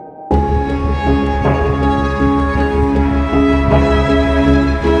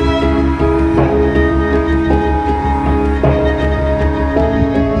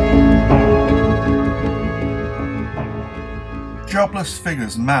Jobless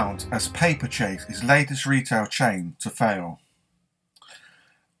figures mount as Paperchase is latest retail chain to fail.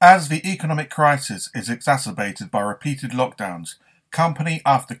 As the economic crisis is exacerbated by repeated lockdowns, company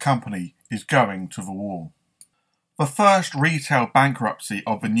after company is going to the wall. The first retail bankruptcy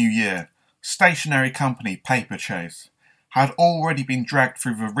of the new year, stationery company Paperchase, had already been dragged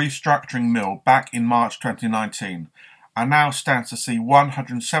through the restructuring mill back in March 2019 and now stands to see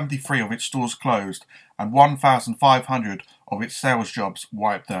 173 of its stores closed and 1,500 of its sales jobs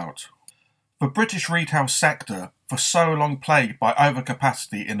wiped out. The British retail sector, for so long plagued by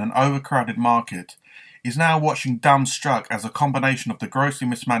overcapacity in an overcrowded market, is now watching dumbstruck as a combination of the grossly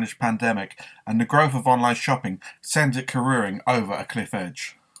mismanaged pandemic and the growth of online shopping sends it careering over a cliff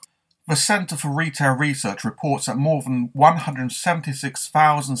edge. The Centre for Retail Research reports that more than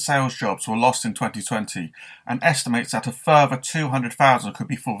 176,000 sales jobs were lost in 2020 and estimates that a further 200,000 could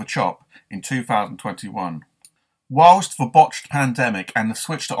be for the chop in 2021. Whilst the botched pandemic and the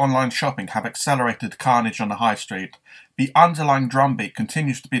switch to online shopping have accelerated carnage on the high street, the underlying drumbeat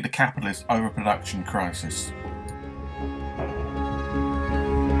continues to be the capitalist overproduction crisis.